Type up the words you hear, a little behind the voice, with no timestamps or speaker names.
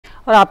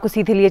और आपको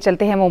सीधे लिए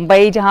चलते हैं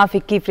मुंबई, जहां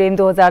फिक्की फ्रेम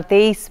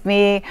 2023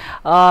 में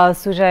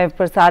सूचना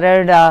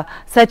प्रसारण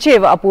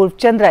सचिव अपूर्व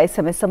चंद्रा इस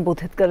समय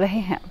संबोधित कर रहे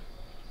हैं।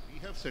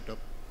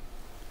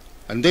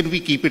 And then we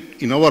keep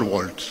it in our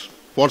vaults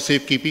for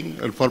safekeeping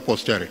and for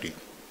posterity.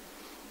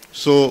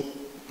 So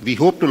we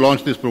hope to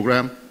launch this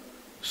program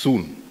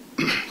soon.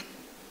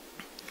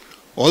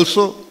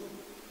 Also,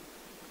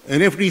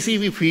 NFDC,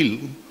 we feel,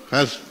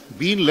 has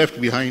been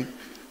left behind.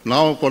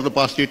 Now, for the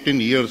past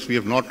 8-10 years, we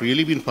have not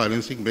really been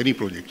financing many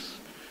projects.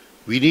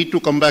 We need to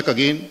come back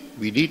again.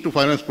 We need to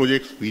finance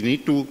projects. We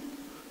need to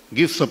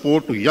give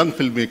support to young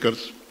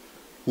filmmakers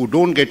who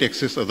don't get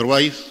access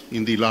otherwise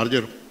in the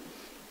larger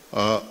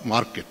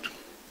market.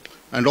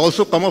 And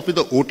also come up with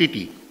the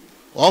OTT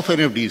of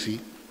NFDC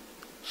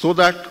so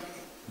that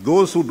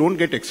those who don't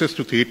get access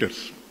to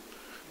theaters,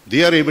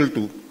 they are able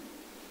to,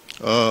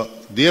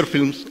 their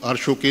films are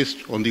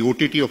showcased on the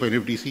OTT of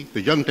NFDC.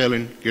 The young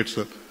talent gets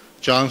a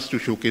chance to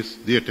showcase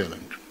their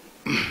talent.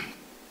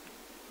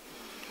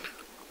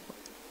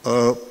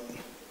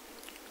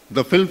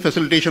 The Film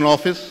Facilitation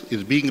Office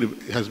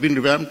has been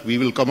revamped. We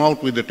will come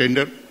out with a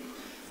tender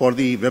for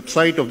the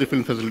website of the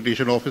Film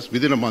Facilitation Office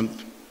within a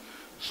month,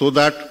 so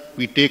that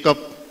we take up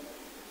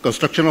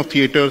construction of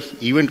theaters,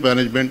 event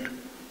management,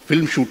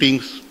 film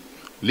shootings,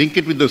 link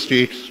it with the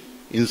states,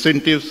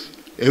 incentives,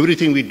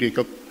 everything we take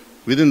up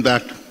within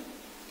that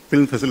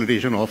Film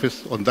Facilitation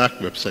Office on that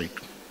website.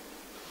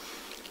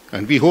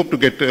 And we hope to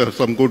get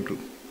some good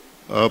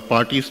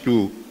parties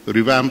to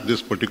revamp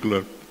this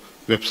particular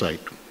website.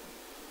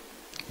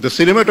 The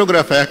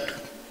Cinematograph Act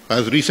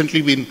has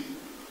recently been,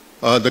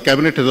 the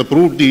Cabinet has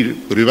approved the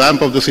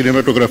revamp of the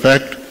Cinematograph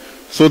Act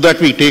so that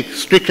we take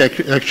strict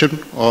action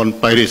on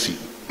piracy.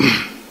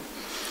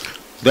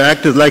 The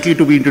Act is likely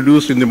to be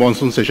introduced in the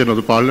monsoon session of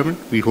the Parliament.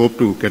 We hope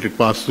to get it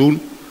passed soon.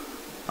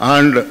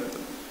 And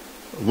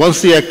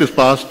once the Act is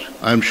passed,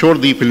 I am sure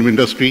the film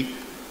industry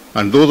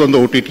and those on the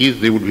OTTs,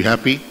 they would be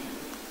happy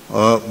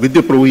with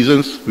the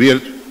provisions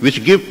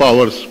which give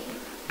powers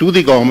to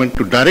the government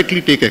to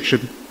directly take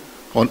action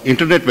on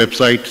internet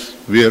websites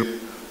where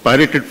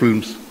pirated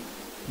films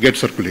get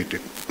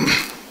circulated.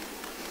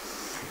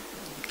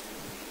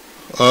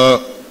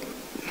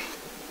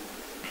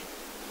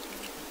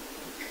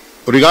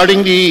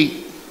 Regarding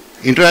the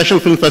International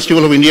Film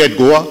Festival of India at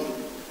Goa,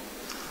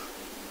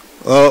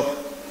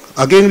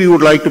 again we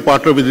would like to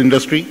partner with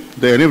industry.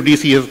 The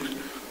NFDC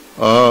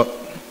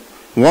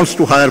wants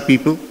to hire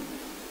people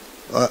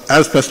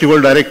as festival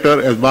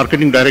director, as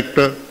marketing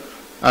director,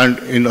 and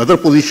in other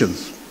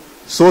positions,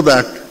 so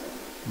that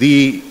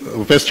the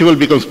festival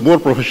becomes more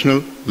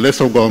professional, less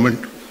of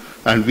government,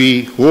 and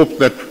we hope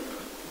that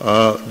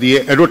the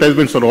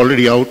advertisements are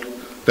already out,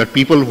 that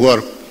people who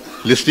are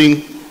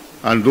listening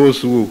and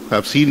those who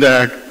have seen the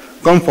ad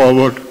come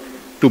forward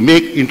to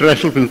make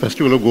International Film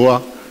Festival of Goa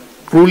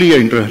truly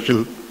an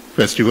international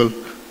festival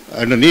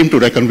and a name to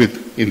reckon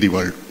with in the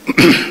world.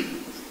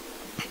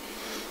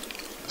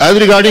 As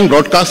regarding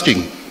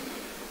broadcasting,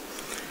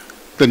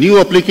 the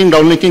new uplinking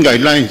downlinking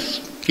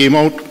guidelines came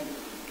out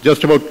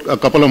just about a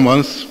couple of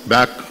months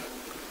back.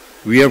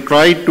 We have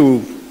tried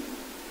to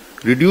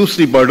reduce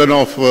the burden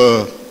of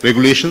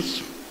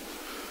regulations.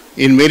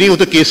 In many of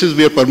the cases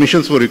where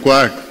permissions were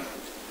required,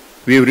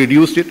 we have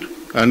reduced it,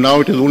 and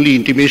now it is only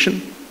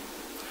intimation.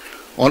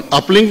 On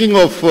uplinking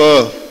of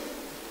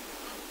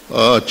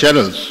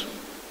channels,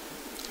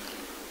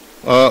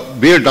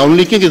 where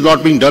downlinking is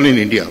not being done in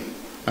India,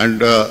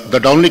 and the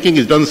downlinking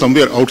is done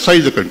somewhere outside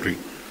the country,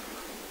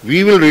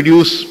 we will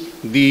reduce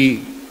the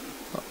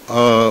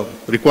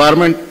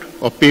requirement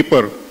of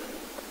paper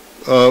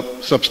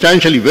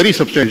substantially, very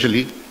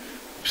substantially,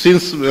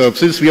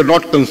 since we are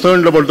not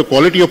concerned about the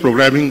quality of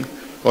programming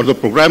or the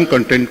program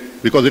content,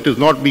 because it is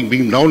not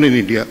being down in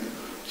India,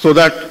 so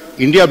that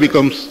India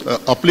becomes an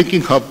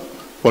uplinking hub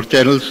for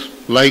channels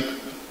like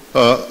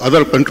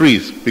other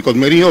countries, because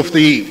many of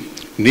the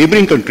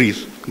neighboring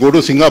countries go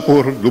to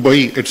Singapore,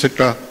 Dubai,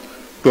 etc.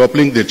 to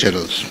uplink their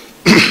channels.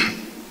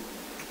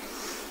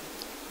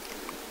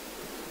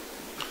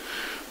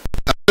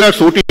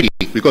 That's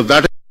OTT, because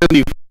that is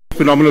the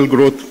phenomenal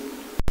growth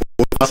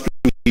over the last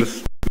 2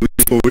 years during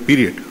the COVID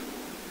period.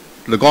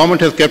 The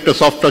government has kept a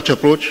soft touch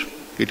approach.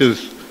 It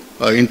is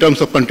in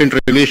terms of content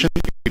regulation,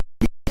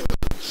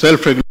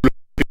 self-regulatory.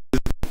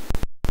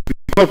 We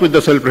came out with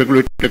the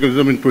self-regulatory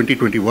mechanism in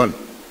 2021.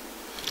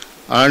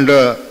 And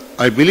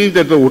I believe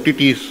that the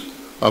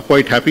OTTs are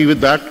quite happy with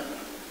that,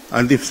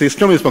 and the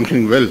system is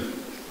functioning well.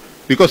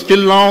 Because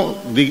till now,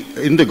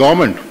 in the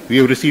government, we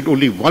have received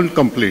only one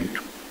complaint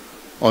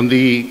on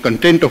the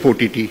content of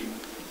OTT,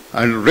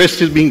 and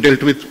rest is being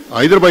dealt with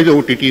either by the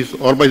OTTs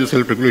or by the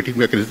self-regulating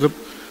mechanism.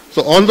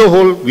 So on the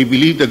whole, we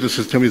believe that the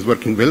system is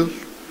working well.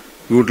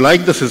 We would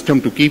like the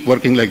system to keep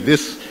working like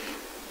this,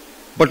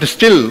 but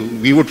still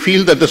we would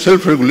feel that the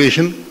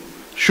self-regulation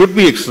should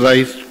be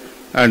exercised,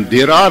 and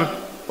there are,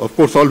 of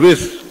course,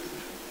 always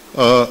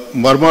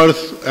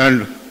murmurs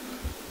and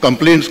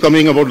complaints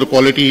coming about the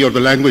quality or the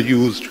language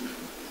used,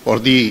 or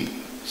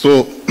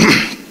so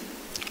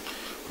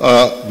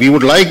we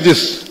would like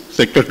this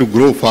sector to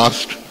grow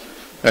fast,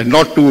 and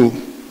not to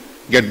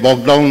get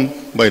bogged down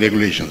by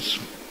regulations.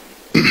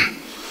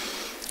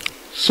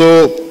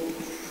 So,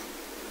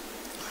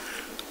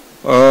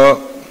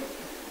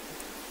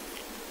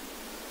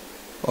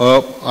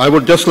 I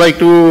would just like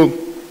to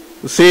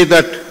say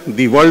that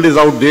the world is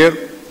out there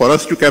for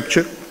us to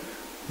capture.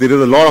 There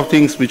is a lot of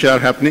things which are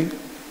happening,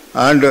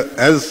 and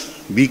as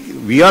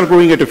we are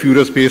growing at a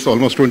furious pace,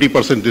 almost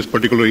 20% this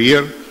particular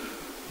year,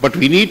 but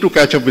we need to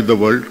catch up with the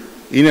world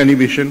in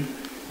animation,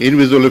 in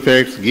visual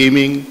effects,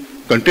 gaming,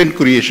 content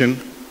creation,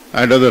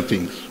 and other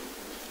things.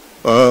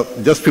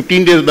 Just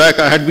 15 days back,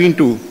 I had been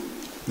to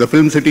the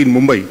Film City in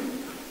Mumbai,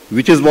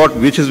 which is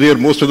where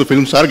most of the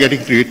films are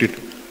getting created.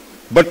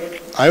 But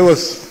I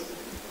was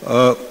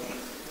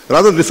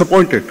rather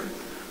disappointed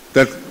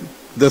that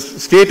the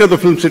state of the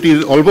Film City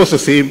is almost the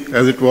same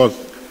as it was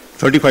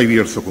 35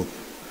 years ago.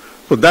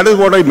 So that is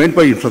what I meant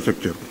by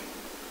infrastructure.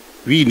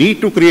 We need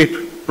to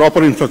create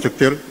proper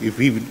infrastructure if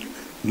we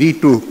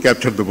need to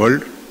capture the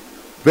world.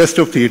 Best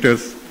of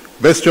theaters,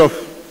 best of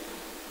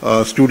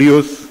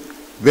studios,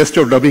 best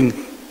of dubbing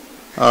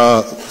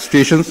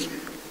stations,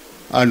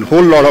 and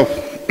whole lot of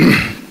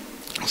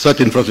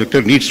such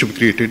infrastructure needs to be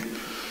created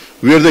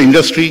where the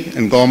industry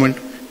and government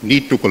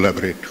need to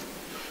collaborate.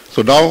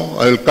 So now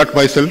I will cut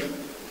myself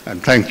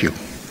and thank you.